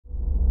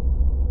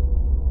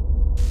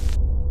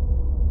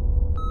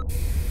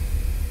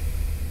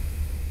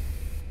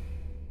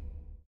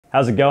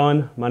How's it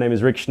going? My name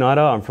is Rick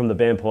Schneider. I'm from the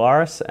band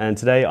Polaris, and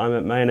today I'm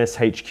at Mayones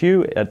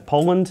HQ at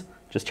Poland,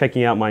 just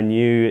checking out my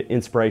new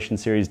Inspiration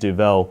Series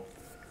Duvell.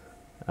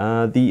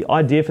 The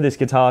idea for this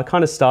guitar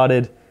kind of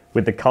started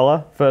with the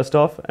color first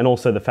off, and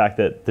also the fact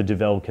that the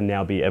Duvell can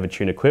now be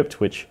Evertune equipped,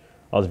 which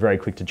I was very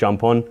quick to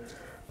jump on.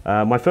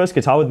 My first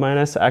guitar with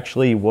Mayones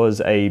actually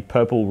was a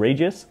purple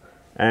Regis,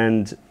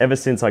 and ever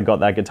since I got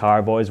that guitar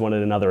I've always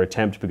wanted another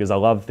attempt because I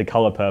love the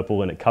color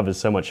purple and it covers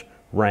so much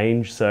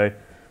range. So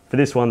for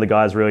this one, the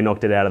guys really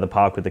knocked it out of the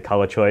park with the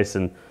color choice,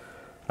 and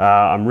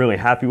I'm really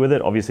happy with it.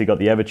 Obviously got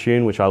the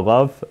Evertune, which I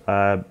love.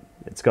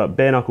 It's got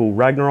bare knuckle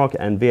Ragnarok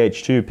and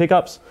VHII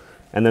pickups,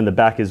 and then the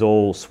back is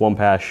all swamp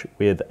ash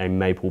with a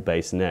maple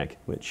bass neck,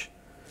 which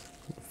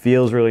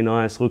feels really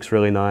nice, looks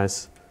really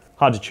nice.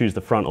 Hard to choose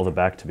the front or the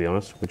back, to be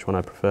honest, which one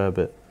I prefer,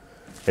 but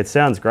it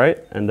sounds great,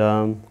 and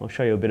I'll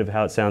show you a bit of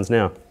how it sounds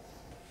now.